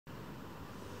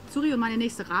Zuri und meine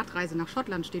nächste Radreise nach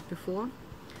Schottland steht bevor. Und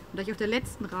da ich auf der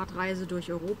letzten Radreise durch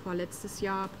Europa letztes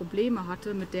Jahr Probleme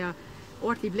hatte mit der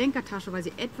Ortlieb Lenkertasche, weil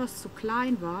sie etwas zu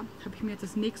klein war, habe ich mir jetzt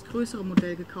das nächstgrößere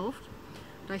Modell gekauft.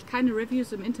 Da ich keine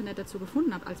Reviews im Internet dazu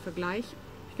gefunden habe als Vergleich,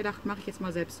 habe ich gedacht, mache ich jetzt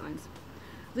mal selbst eins.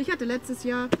 Also ich hatte letztes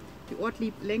Jahr die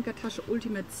Ortlieb Lenkertasche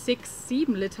Ultimate 6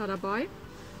 7 Liter dabei.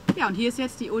 Ja, und hier ist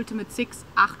jetzt die Ultimate 6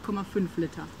 8,5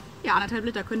 Liter. Ja, 1,5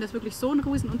 Liter, können das wirklich so ein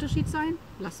riesen Unterschied sein?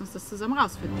 Lasst uns das zusammen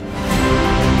rausfinden.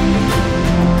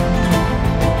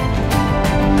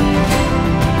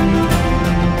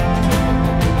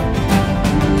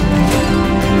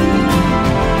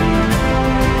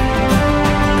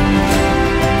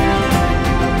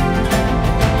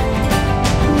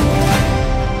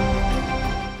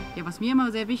 Ja, was mir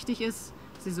immer sehr wichtig ist,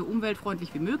 dass sie so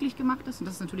umweltfreundlich wie möglich gemacht ist. Und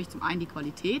das ist natürlich zum einen die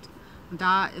Qualität. Und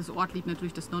da ist Ortlieb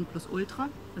natürlich das Nonplusultra.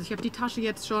 Also ich habe die Tasche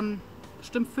jetzt schon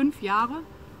bestimmt 5 Jahre.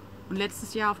 Und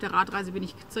letztes Jahr auf der Radreise bin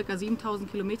ich ca. 7000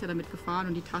 Kilometer damit gefahren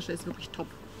und die Tasche ist wirklich top.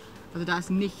 Also da ist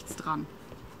nichts dran.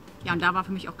 Ja, und da war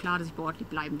für mich auch klar, dass ich bei Ortlieb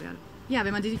bleiben werde. Ja,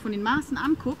 wenn man sie sich von den Maßen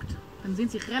anguckt, dann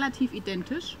sind sie relativ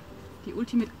identisch. Die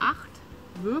Ultimate 8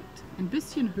 wirkt ein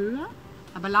bisschen höher,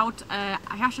 aber laut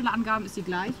Herstellerangaben ist sie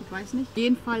gleich, ich weiß nicht. Auf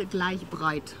jeden Fall gleich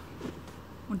breit.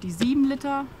 Und die 7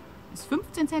 Liter ist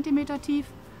 15 cm tief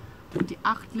und die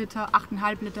 8 Liter,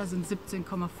 8,5 Liter sind 17,5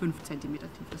 cm tief.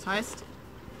 Das heißt,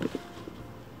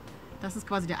 das ist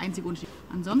quasi der einzige Unterschied.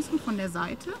 Ansonsten von der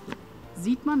Seite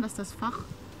sieht man, dass das Fach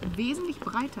wesentlich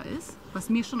breiter ist, was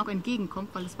mir schon auch entgegenkommt,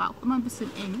 weil es war auch immer ein bisschen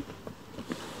eng.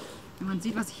 Wenn man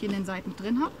sieht, was ich hier in den Seiten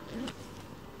drin habe.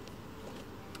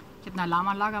 Ich habe eine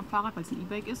Alarmanlage am Fahrrad, weil es ein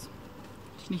E-Bike ist.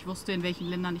 Ich nicht wusste, in welchen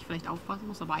Ländern ich vielleicht aufpassen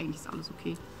muss, aber eigentlich ist alles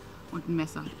okay. Und ein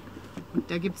Messer. Und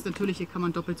da gibt es natürlich, hier kann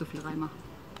man doppelt so viel reinmachen.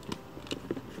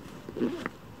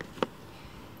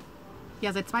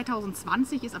 Ja, seit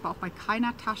 2020 ist aber auch bei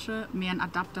keiner Tasche mehr ein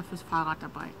Adapter fürs Fahrrad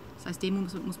dabei. Das heißt, den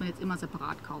muss man jetzt immer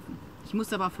separat kaufen. Ich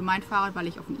musste aber für mein Fahrrad, weil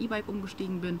ich auf ein E-Bike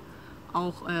umgestiegen bin,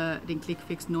 auch den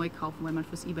Clickfix neu kaufen, weil man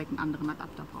fürs E-Bike einen anderen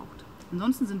Adapter braucht.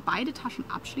 Ansonsten sind beide Taschen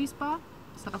abschließbar.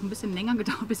 Es hat auch ein bisschen länger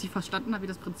gedauert, bis ich verstanden habe, wie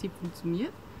das Prinzip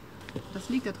funktioniert. Das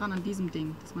liegt daran an diesem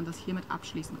Ding, dass man das hiermit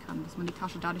abschließen kann, dass man die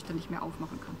Tasche dadurch dann nicht mehr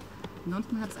aufmachen kann.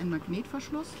 Ansonsten hat es einen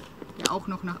Magnetverschluss, der auch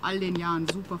noch nach all den Jahren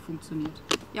super funktioniert.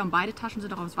 Ja, und beide Taschen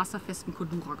sind auch aus wasserfestem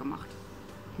Cordura gemacht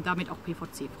und damit auch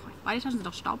PVC-frei. Beide Taschen sind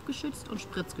auch staubgeschützt und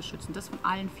spritzgeschützt und das von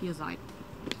allen 4 Seiten.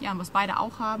 Ja, und was beide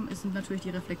auch haben, sind natürlich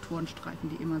die Reflektorenstreifen,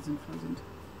 die immer sinnvoll sind.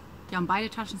 Ja, und beide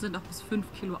Taschen sind auch bis 5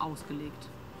 Kilo ausgelegt.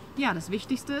 Ja, das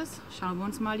Wichtigste ist, schauen wir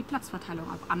uns mal die Platzverteilung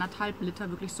ab. 1,5 Liter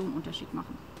wirklich so einen Unterschied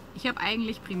machen. Ich habe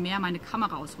eigentlich primär meine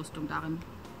Kameraausrüstung darin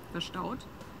verstaut.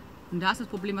 Und da ist das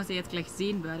Problem, was ihr jetzt gleich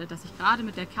sehen werdet, dass ich gerade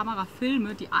mit der Kamera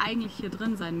filme, die eigentlich hier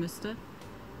drin sein müsste,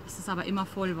 dass es aber immer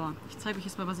voll war. Ich zeige euch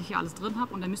jetzt mal, was ich hier alles drin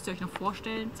habe und dann müsst ihr euch noch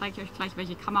vorstellen, zeige ich euch gleich,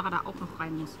 welche Kamera da auch noch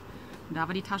rein muss. Und da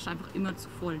war die Tasche einfach immer zu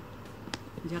voll.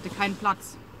 Und sie hatte keinen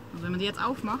Platz. Also wenn man die jetzt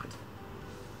aufmacht,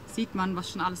 sieht man, was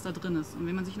schon alles da drin ist. Und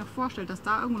wenn man sich noch vorstellt, dass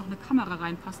da irgendwo noch eine Kamera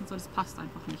reinpassen soll, das passt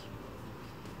einfach nicht.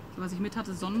 So, was ich mit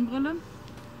hatte, Sonnenbrille,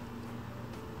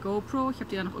 GoPro, ich habe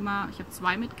die dann noch immer, ich habe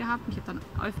 2 mitgehabt und ich habe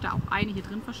dann öfter auch eine hier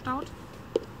drin verstaut.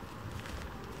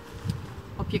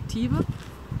 Objektive.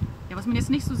 Ja, was man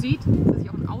jetzt nicht so sieht, dass ich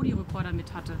auch einen Audiorekorder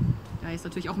mit hatte, der jetzt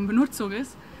natürlich auch in Benutzung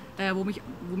ist,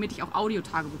 womit ich auch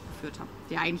Audiotagebuch geführt habe,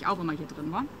 der eigentlich auch immer hier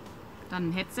drin war. Dann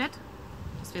ein Headset,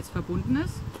 das jetzt verbunden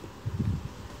ist.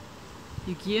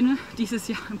 Hygiene, dieses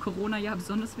Jahr im Corona-Jahr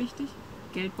besonders wichtig.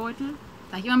 Geldbeutel.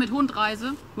 Da ich immer mit Hund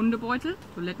reise, Hundebeutel,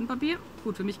 Toilettenpapier.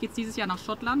 Gut, für mich geht es dieses Jahr nach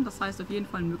Schottland, das heißt auf jeden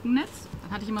Fall ein Mückennetz.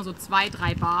 Dann hatte ich immer so 2,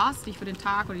 3 Bars, die ich für den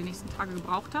Tag oder die nächsten Tage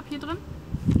gebraucht habe hier drin.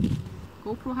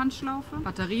 GoPro-Handschlaufe,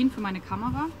 Batterien für meine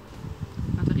Kamera,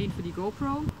 Batterien für die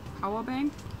GoPro,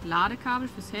 Powerbank, Ladekabel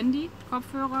fürs Handy,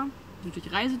 Kopfhörer,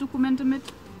 natürlich Reisedokumente mit,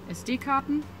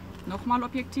 SD-Karten, nochmal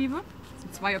Objektive. Es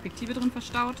sind 2 Objektive drin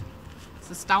verstaut. Das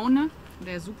ist Daune,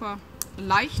 der ist super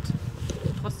leicht,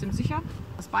 trotzdem sicher.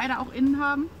 Was beide auch innen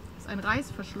haben, ist ein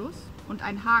Reißverschluss und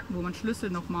ein Haken, wo man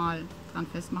Schlüssel nochmal dran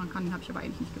festmachen kann. Den habe ich aber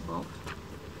eigentlich nicht gebraucht.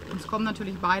 Und es kommen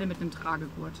natürlich beide mit einem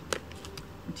Tragegurt.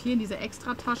 Und hier in dieser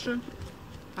Extratasche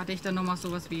hatte ich dann nochmal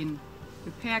sowas wie ein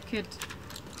Repair-Kit,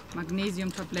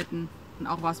 Magnesiumtabletten und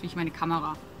auch was, wie ich meine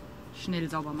Kamera schnell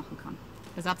sauber machen kann.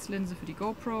 Ersatzlinse für die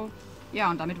GoPro.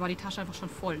 Ja, und damit war die Tasche einfach schon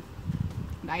voll.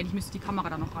 Und eigentlich müsste die Kamera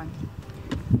da noch rein.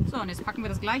 So, und jetzt packen wir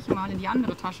das gleiche mal in die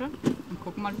andere Tasche und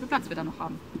gucken mal, wie viel Platz wir da noch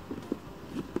haben.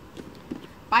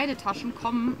 Beide Taschen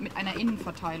kommen mit einer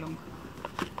Innenverteilung.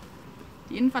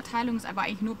 Die Innenverteilung ist aber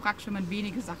eigentlich nur praktisch, wenn man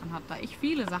wenige Sachen hat. Da ich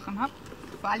viele Sachen habe,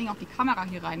 vor allen Dingen auch die Kamera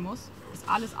hier rein muss, ist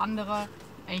alles andere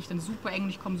eigentlich dann super eng und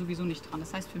ich komme sowieso nicht dran.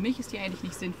 Das heißt, für mich ist die eigentlich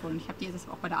nicht sinnvoll und ich habe die jetzt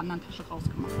auch bei der anderen Tasche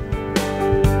rausgemacht.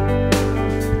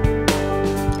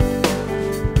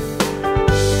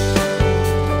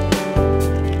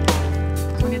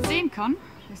 Was man jetzt sehen kann,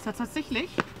 ist da tatsächlich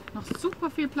noch super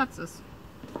viel Platz ist.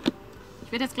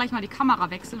 Ich werde jetzt gleich mal die Kamera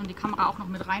wechseln und die Kamera auch noch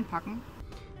mit reinpacken.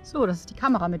 So, das ist die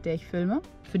Kamera, mit der ich filme.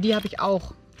 Für die habe ich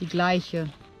auch die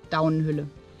gleiche Daunenhülle.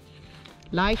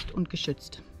 Leicht und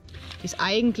geschützt. Die ist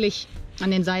eigentlich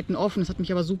an den Seiten offen, das hat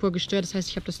mich aber super gestört. Das heißt,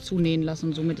 ich habe das zunähen lassen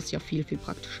und somit ist sie auch viel, viel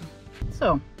praktischer.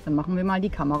 So, dann machen wir mal die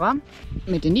Kamera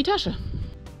mit in die Tasche.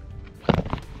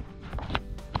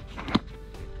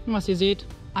 Und was ihr seht,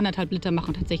 1,5 Liter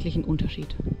machen tatsächlich einen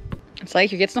Unterschied. Dann zeige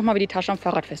ich euch jetzt nochmal, wie die Tasche am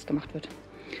Fahrrad festgemacht wird.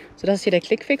 So, das ist hier der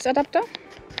Click-Fix-Adapter.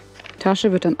 Die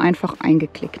Tasche wird dann einfach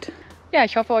eingeklickt. Ja,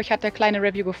 ich hoffe, euch hat der kleine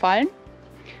Review gefallen.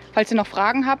 Falls ihr noch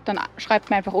Fragen habt, dann schreibt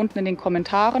mir einfach unten in den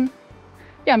Kommentaren.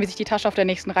 Ja, und wie sich die Tasche auf der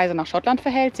nächsten Reise nach Schottland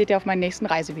verhält, seht ihr auf meinen nächsten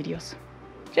Reisevideos.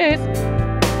 Tschüss!